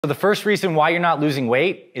So the first reason why you're not losing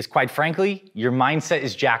weight is, quite frankly, your mindset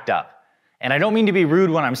is jacked up. And I don't mean to be rude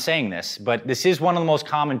when I'm saying this, but this is one of the most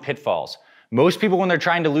common pitfalls. Most people, when they're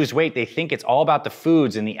trying to lose weight, they think it's all about the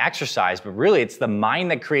foods and the exercise, but really it's the mind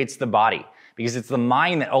that creates the body, because it's the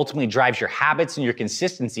mind that ultimately drives your habits and your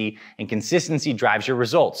consistency, and consistency drives your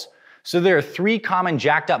results. So there are three common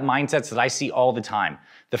jacked up mindsets that I see all the time.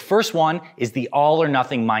 The first one is the all or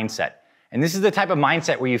nothing mindset. And this is the type of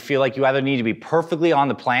mindset where you feel like you either need to be perfectly on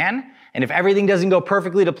the plan, and if everything doesn't go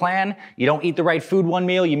perfectly to plan, you don't eat the right food one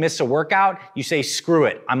meal, you miss a workout, you say, screw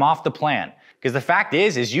it, I'm off the plan. Because the fact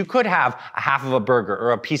is you could have a half of a burger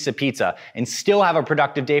or a piece of pizza and still have a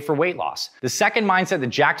productive day for weight loss. The second mindset that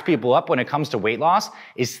jacks people up when it comes to weight loss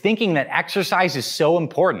is thinking that exercise is so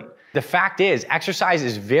important. The fact is, exercise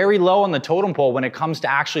is very low on the totem pole when it comes to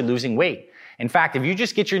actually losing weight. In fact, if you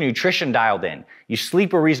just get your nutrition dialed in, you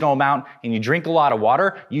sleep a reasonable amount, and you drink a lot of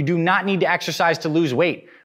water, you do not need to exercise to lose weight.